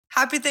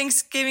Happy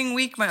Thanksgiving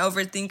week, my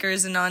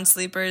overthinkers and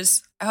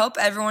non-sleepers. I hope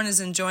everyone is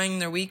enjoying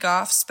their week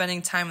off,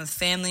 spending time with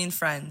family and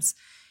friends.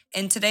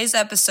 In today's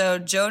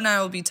episode, Joe and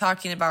I will be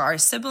talking about our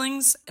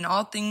siblings and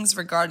all things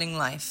regarding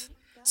life.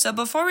 So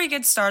before we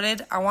get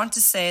started, I want to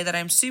say that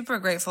I'm super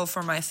grateful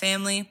for my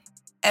family,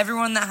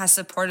 everyone that has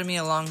supported me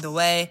along the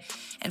way,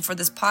 and for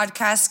this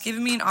podcast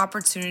giving me an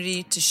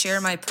opportunity to share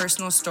my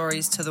personal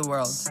stories to the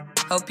world.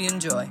 Hope you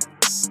enjoy.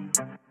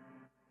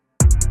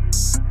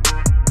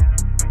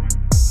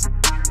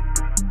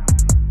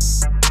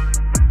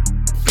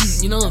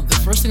 You know, the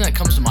first thing that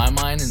comes to my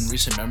mind in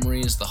recent memory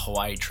is the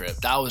Hawaii trip.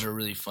 That was a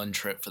really fun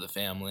trip for the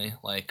family.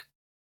 Yeah,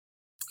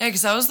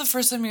 because that was the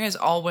first time you guys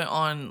all went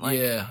on.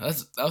 That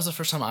was the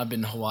first time I've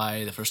been to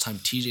Hawaii. The first time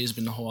TJ's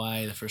been to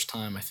Hawaii. The first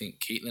time I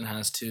think Caitlin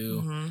has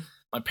too. Mm-hmm.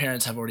 My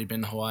parents have already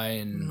been to Hawaii,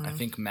 and I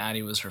think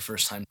Maddie was her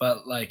first time.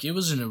 But it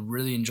was a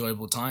really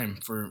enjoyable time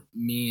for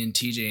me and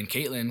TJ and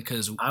Caitlin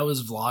because I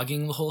was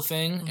vlogging the whole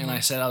thing, and I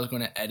said I was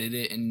going to edit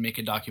it and make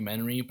a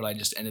documentary, but I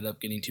just ended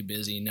up getting too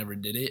busy and never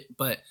did it.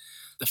 But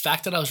the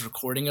fact that I was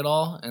recording it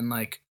all and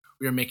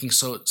we were making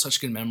such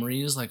good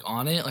memories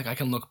on it, I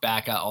can look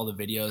back at all the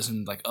videos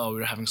and we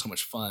were having so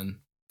much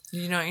fun.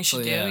 You know what you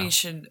should do? Yeah. You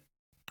should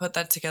put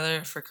that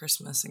together for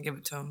Christmas and give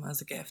it to him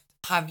as a gift.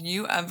 Have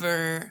you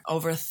ever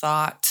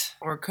overthought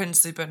or couldn't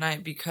sleep at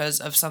night because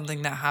of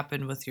something that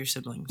happened with your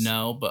siblings?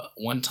 No, but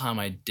one time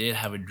I did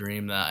have a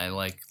dream that I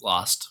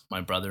lost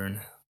my brother in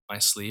my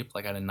sleep.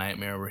 I had a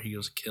nightmare where he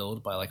was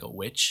killed by a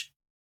witch,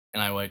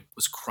 and I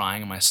was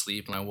crying in my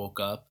sleep, and I woke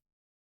up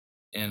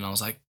and I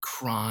was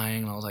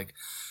crying, and I was like,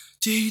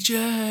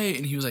 DJ,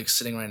 and he was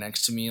sitting right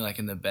next to me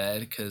in the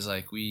bed because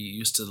we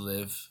used to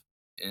live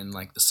in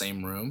the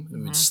same room,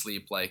 and we'd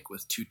sleep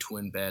with two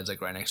twin beds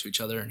right next to each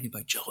other, and he'd be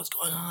like, Joe, what's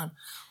going on?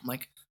 I'm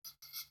like,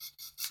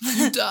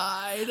 you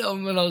died.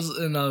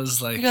 And I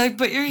was like, you're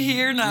but you're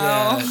here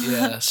now.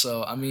 Yeah.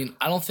 So I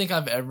don't think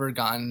I've ever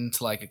gotten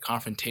to a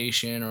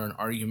confrontation or an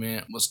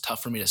argument. It was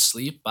tough for me to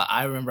sleep, but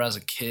I remember as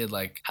a kid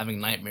having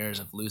nightmares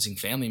of losing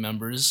family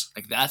members.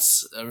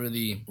 That's a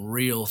really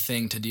real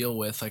thing to deal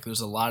with.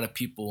 There's a lot of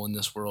people in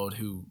this world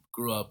who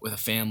grew up with a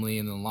family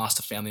and then lost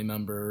a family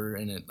member,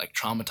 and it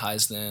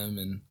traumatized them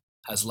and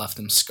has left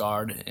them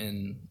scarred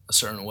in a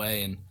certain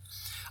way. And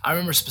I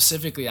remember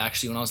specifically,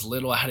 actually, when I was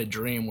little, I had a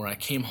dream where I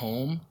came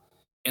home,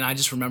 and I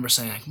just remember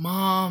saying,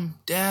 Mom,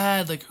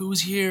 Dad,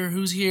 who's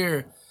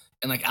here?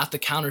 And at the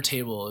counter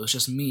table, it was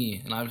just me,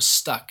 and I was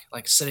stuck,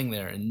 sitting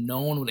there, and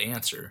no one would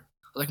answer.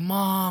 I was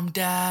Mom,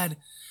 Dad,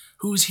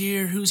 who's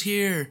here?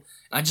 And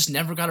I just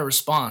never got a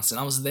response, and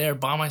I was there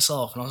by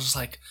myself, and I was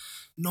just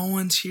no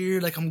one's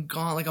here, I'm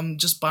gone, I'm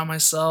just by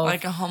myself.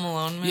 Like a Home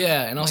Alone movie?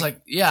 Yeah, and I was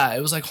yeah,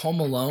 it was Home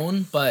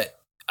Alone, but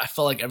I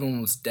felt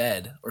everyone was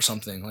dead or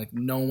something.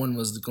 No one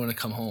was going to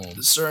come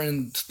home.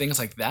 Certain things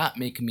like that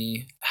make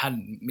me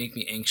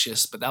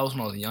anxious, but that was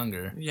when I was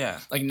younger. Yeah.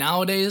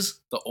 Nowadays,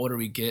 the older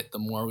we get, the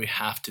more we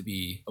have to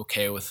be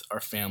okay with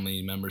our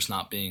family members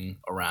not being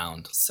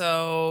around.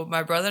 So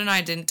my brother and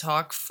I didn't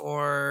talk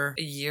for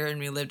a year, and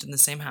we lived in the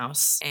same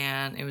house,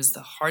 and it was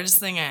the hardest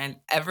thing I'd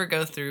ever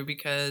go through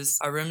because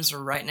our rooms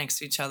were right next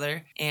to each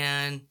other,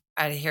 and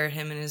I'd hear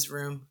him in his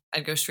room.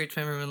 I'd go straight to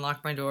my room and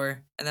lock my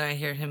door, and then I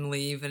hear him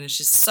leave, and it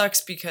just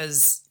sucks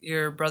because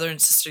your brother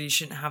and sister, you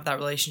shouldn't have that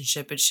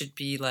relationship. It should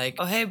be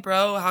oh, hey,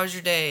 bro, how's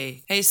your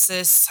day? Hey,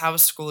 sis, how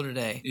was school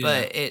today? Yeah.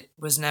 But it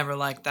was never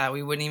like that.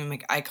 We wouldn't even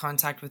make eye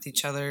contact with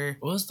each other.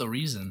 What was the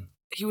reason?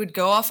 He would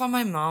go off on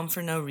my mom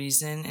for no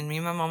reason, and me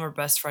and my mom were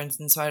best friends,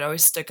 and so I'd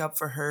always stick up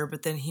for her,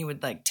 but then he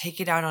would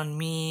take it out on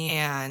me,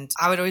 and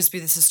I would always be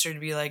the sister to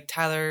be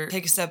Tyler,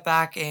 take a step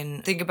back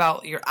and think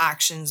about your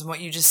actions and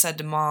what you just said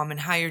to mom and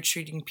how you're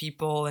treating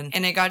people, and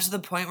it got to the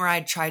point where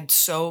I tried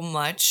so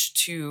much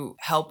to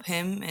help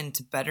him and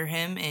to better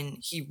him, and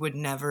he would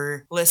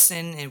never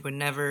listen and would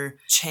never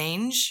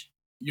change.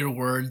 Your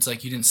words, you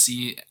didn't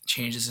see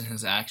changes in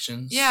his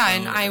actions? Yeah,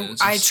 so and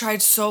I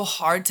tried so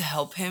hard to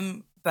help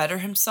him better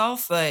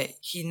himself, but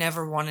he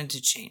never wanted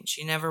to change.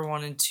 He never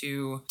wanted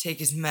to take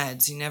his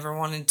meds. He never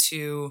wanted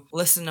to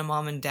listen to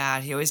mom and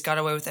dad. He always got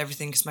away with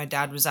everything because my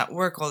dad was at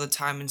work all the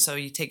time, and so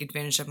he'd take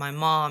advantage of my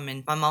mom,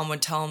 and my mom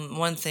would tell him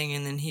one thing,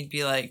 and then he'd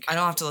be like, I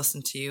don't have to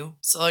listen to you.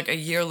 So a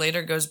year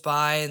later goes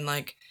by, and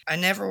I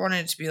never wanted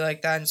it to be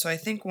like that, and so I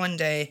think one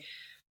day,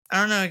 I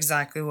don't know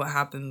exactly what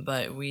happened,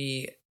 but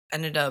we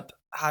ended up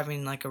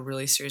having a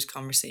really serious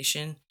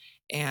conversation,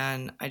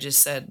 and I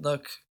just said,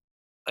 look,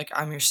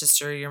 I'm your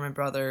sister, you're my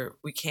brother.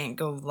 We can't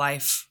go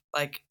life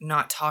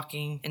not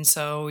talking. And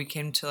so we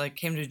came to a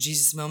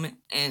Jesus moment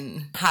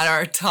and had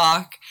our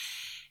talk.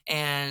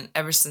 And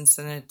ever since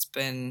then, it's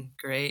been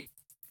great.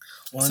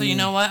 So you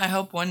know what? I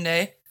hope one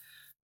day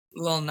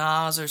Lil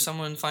Nas or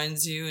someone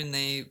finds you and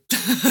they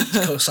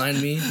co-sign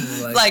me.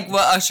 Like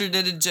what Usher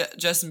did to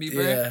Justin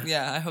Bieber.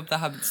 Yeah, I hope that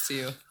happens to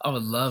you. I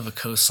would love a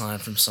co-sign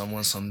from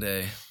someone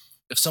someday.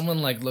 If someone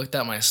looked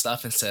at my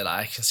stuff and said,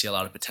 I can see a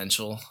lot of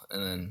potential,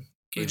 and then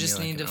we just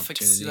need to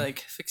fix you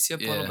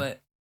up a little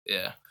bit.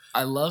 Yeah.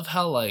 I love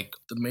how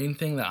the main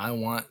thing that I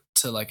want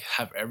to like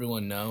have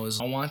everyone know is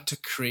I want to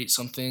create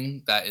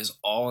something that is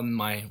all in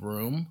my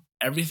room.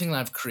 Everything that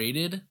I've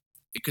created,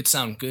 it could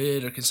sound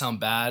good or it could sound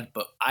bad,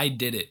 but I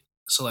did it.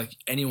 So like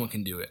anyone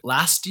can do it.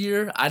 Last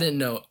year, I didn't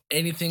know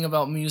anything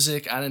about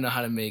music. I didn't know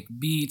how to make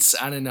beats.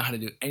 I didn't know how to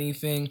do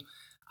anything.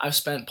 I've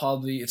spent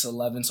it's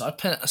 11. So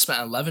I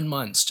spent 11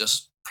 months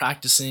just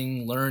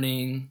practicing,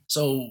 learning.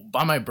 So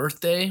by my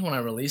birthday, when I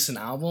release an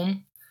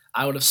album,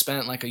 I would have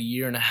spent like a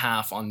year and a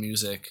half on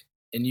music.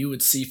 And you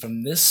would see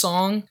from this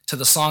song to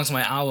the songs on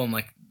my album,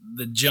 like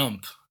the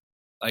jump.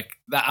 Like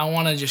that, I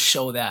want to just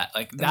show that.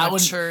 Like The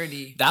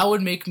maturity. that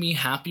would make me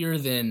happier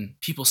than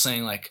people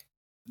saying like,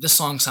 this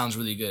song sounds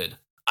really good.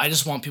 I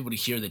just want people to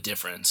hear the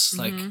difference.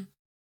 Like,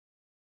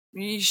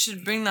 you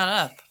should bring that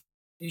up.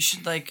 You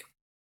should like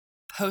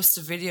post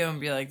a video and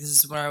be like, this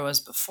is where I was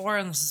before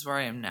and this is where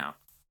I am now.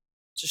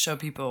 To show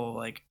people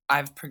like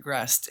I've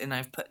progressed and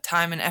I've put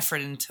time and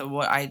effort into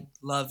what I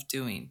love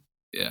doing.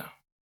 Yeah.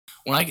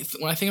 When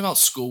I think about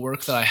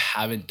schoolwork that I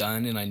haven't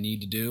done and I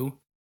need to do,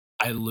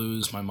 I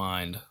lose my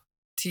mind.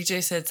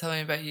 TJ said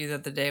something about you the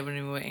other day when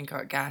we went and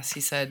got gas. He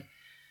said,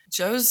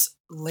 Joe's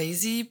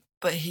lazy,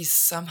 but he's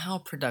somehow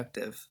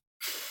productive.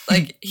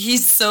 Like,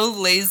 he's so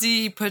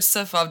lazy, he puts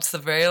stuff up to the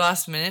very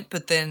last minute,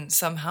 but then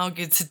somehow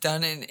gets it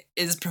done and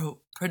is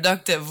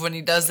productive when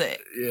he does it.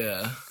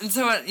 Yeah. And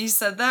so when he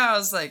said that, I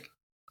was like,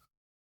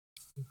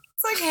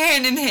 it's like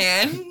hand in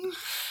hand.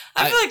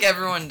 I feel like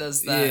everyone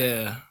does that.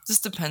 Yeah.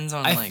 Just depends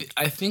on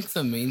I think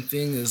the main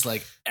thing is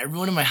like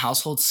everyone in my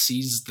household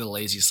sees the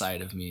lazy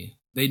side of me.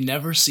 They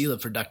never see the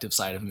productive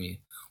side of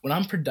me. When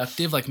I'm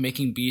productive, like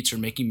making beats or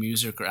making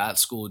music or at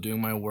school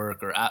doing my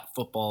work or at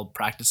football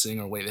practicing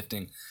or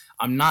weightlifting,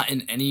 I'm not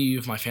in any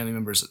of my family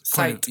members'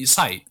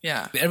 sight.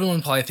 Yeah.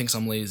 Everyone probably thinks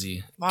I'm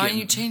lazy. Why don't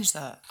you change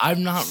that?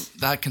 I'm not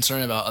that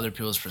concerned about other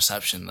people's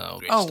perception though.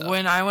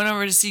 When I went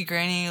over to see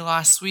Granny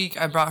last week,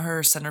 I brought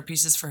her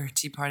centerpieces for her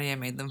tea party. I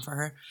made them for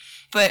her.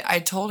 But I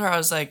told her, I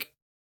was like,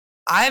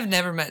 I've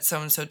never met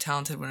someone so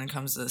talented when it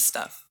comes to this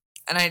stuff.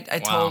 And I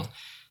told,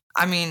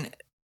 I mean,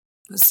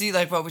 see,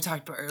 like what we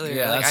talked about earlier.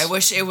 Yeah, like, I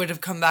wish it would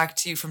have come back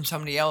to you from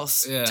somebody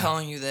else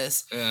telling you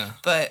this. Yeah.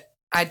 But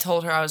I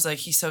told her, I was like,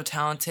 he's so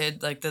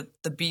talented. Like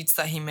the beats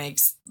that he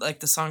makes,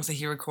 like the songs that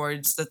he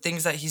records, the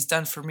things that he's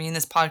done for me in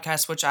this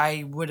podcast, which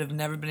I would have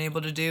never been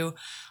able to do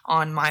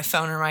on my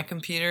phone or my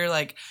computer.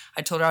 Like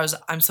I told her,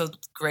 I'm so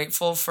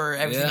grateful for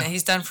everything that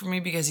he's done for me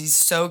because he's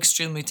so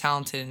extremely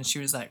talented. And she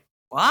was like,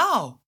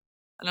 wow.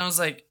 And I was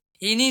like,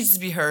 he needs to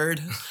be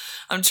heard.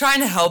 I'm trying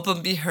to help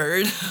him be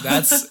heard.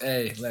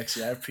 Hey,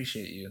 Lexi, I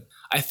appreciate you.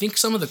 I think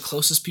some of the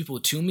closest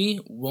people to me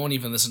won't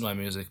even listen to my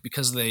music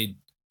because they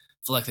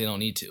feel like they don't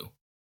need to.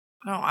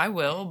 No, I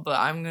will, but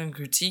I'm going to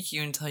critique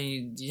you and tell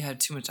you have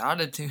too much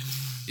attitude.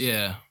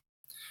 Yeah.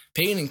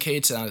 Peyton and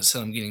Kate said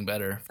I'm getting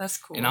better. That's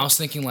cool. And I was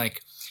thinking,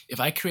 like, if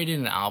I created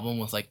an album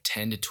with, like,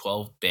 10 to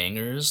 12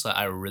 bangers that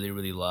I really,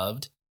 really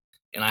loved,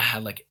 and I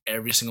had, like,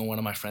 every single one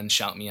of my friends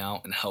shout me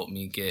out and help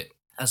me get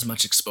as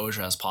much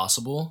exposure as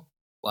possible,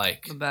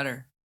 like... The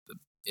better.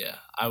 Yeah,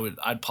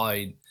 I'd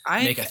probably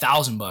make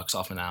 $1,000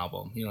 off an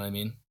album. You know what I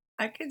mean?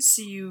 I could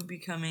see you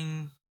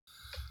becoming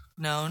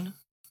known.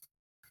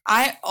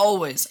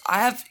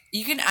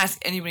 You can ask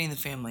anybody in the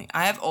family.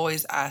 I have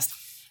always asked,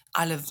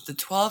 out of the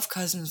 12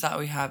 cousins that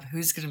we have,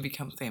 who's going to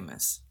become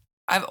famous?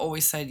 I've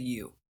always said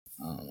you.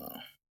 I don't know.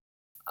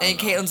 And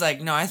Caitlin's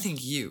like, no, I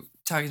think you.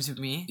 Talking to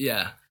me.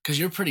 Yeah, because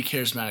you're pretty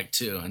charismatic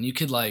too. And you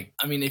could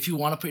if you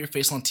want to put your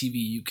face on TV,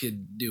 you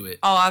could do it.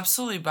 Oh,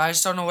 absolutely. But I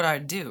just don't know what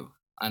I'd do.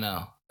 I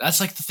know. That's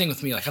like the thing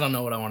with me. Like, I don't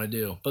know what I want to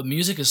do. But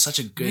music is such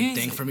a good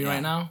thing for me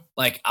right now.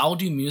 Like, I'll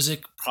do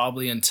music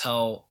probably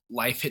until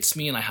life hits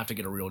me and I have to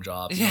get a real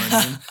job. You know what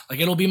I mean? Like,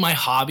 it'll be my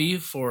hobby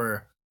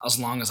for as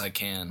long as I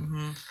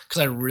can.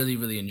 Because I really,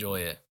 really enjoy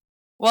it.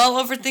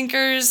 Well,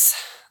 Overthinkers,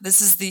 this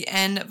is the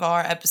end of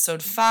our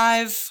episode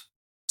 5.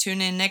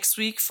 Tune in next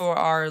week for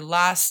our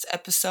last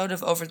episode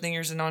of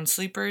Overthinkers and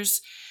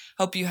Non-Sleepers.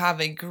 Hope you have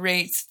a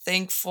great,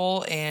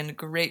 thankful, and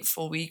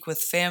grateful week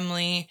with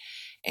family.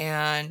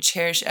 And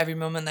cherish every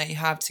moment that you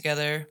have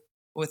together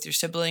with your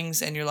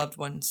siblings and your loved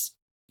ones.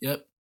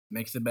 Yep.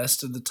 Make the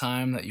best of the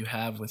time that you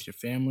have with your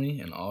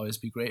family and always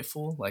be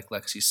grateful. Like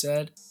Lexi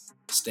said,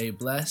 stay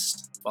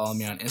blessed. Follow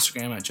me on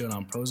Instagram at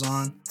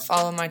JodanProzon.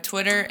 Follow my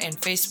Twitter and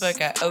Facebook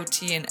at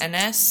OT and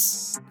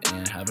NS.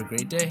 And have a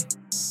great day.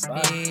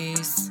 Bye.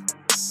 Peace.